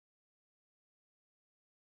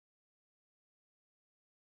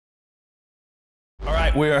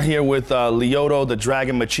right, we are here with Lyoto the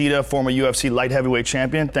Dragon Machida, former UFC light heavyweight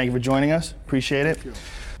champion. Thank you for joining us. Appreciate it.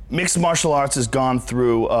 Mixed martial arts has gone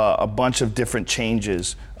through a bunch of different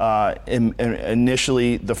changes.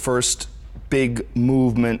 Initially, the first big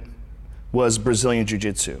movement was Brazilian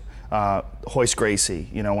Jiu-Jitsu. Royce Gracie,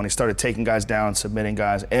 you know, when he started taking guys down, submitting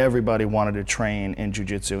guys, everybody wanted to train in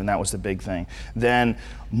Jiu-Jitsu, and that was the big thing. Then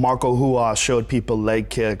Marco Ruas showed people leg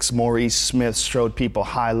kicks. Maurice Smith showed people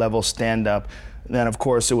high-level stand-up. Then, of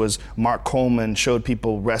course, it was Mark Coleman showed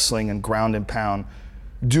people wrestling and ground and pound.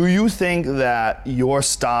 Do you think that your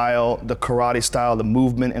style, the karate style, the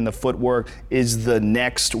movement and the footwork is the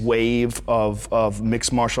next wave of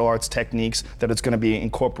mixed martial arts techniques that it's going to be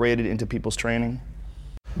incorporated into people's training?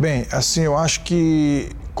 Bem, assim, eu acho que,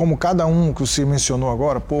 como cada um que você mencionou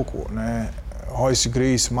agora há pouco, né, Royce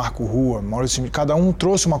Gracie, Marco Ruas, Maurício Smith, cada um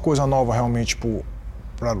trouxe uma coisa nova realmente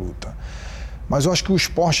para a luta. Mas eu acho que o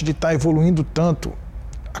esporte está evoluindo tanto,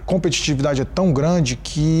 a competitividade é tão grande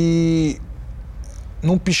que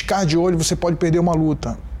num piscar de olho você pode perder uma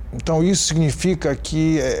luta. Então isso significa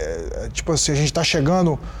que, tipo assim, a gente está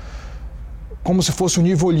chegando como se fosse um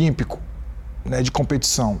nível olímpico, né, de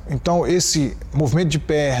competição. Então esse movimento de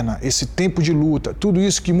perna, esse tempo de luta, tudo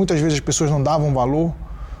isso que muitas vezes as pessoas não davam valor,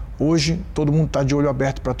 hoje todo mundo está de olho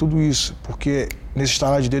aberto para tudo isso, porque nesse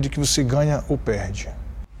estalar de dedo que você ganha ou perde.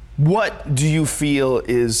 What do you feel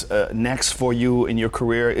is next for you in your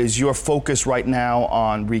career? Is your focus right now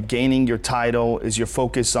on regaining your title? Is your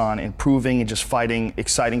focus on improving and just fighting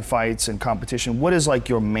exciting fights and competition? What is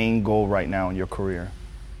like your main goal right now in your career?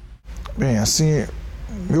 Bem, assim,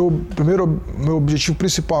 meu objetivo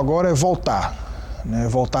principal agora é voltar, né?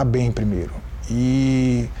 Voltar bem primeiro.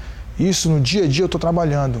 E isso no dia a dia eu estou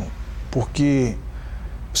trabalhando, porque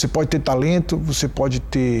você pode ter talento, você pode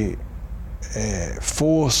ter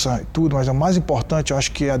força e tudo, mas o mais importante eu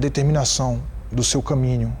acho que é a determinação do seu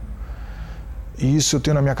caminho. E isso eu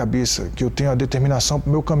tenho na minha cabeça, que eu tenho a determinação para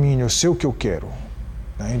o meu caminho, eu sei o que eu quero,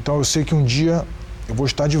 né? Então eu sei que um dia eu vou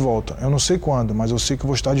estar de volta. Eu não sei quando, mas eu sei que eu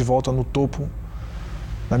vou estar de volta no topo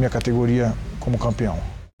da minha categoria como campeão.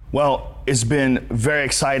 Well, it's been very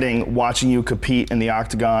exciting watching you compete in the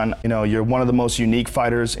octagon. You know, you're one of the most unique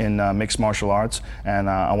fighters in mixed martial arts, and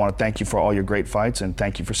I want to thank you for all your great fights, and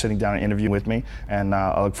thank you for sitting down and interviewing with me, and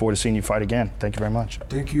I look forward to seeing you fight again. Thank you very much.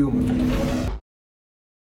 Thank you.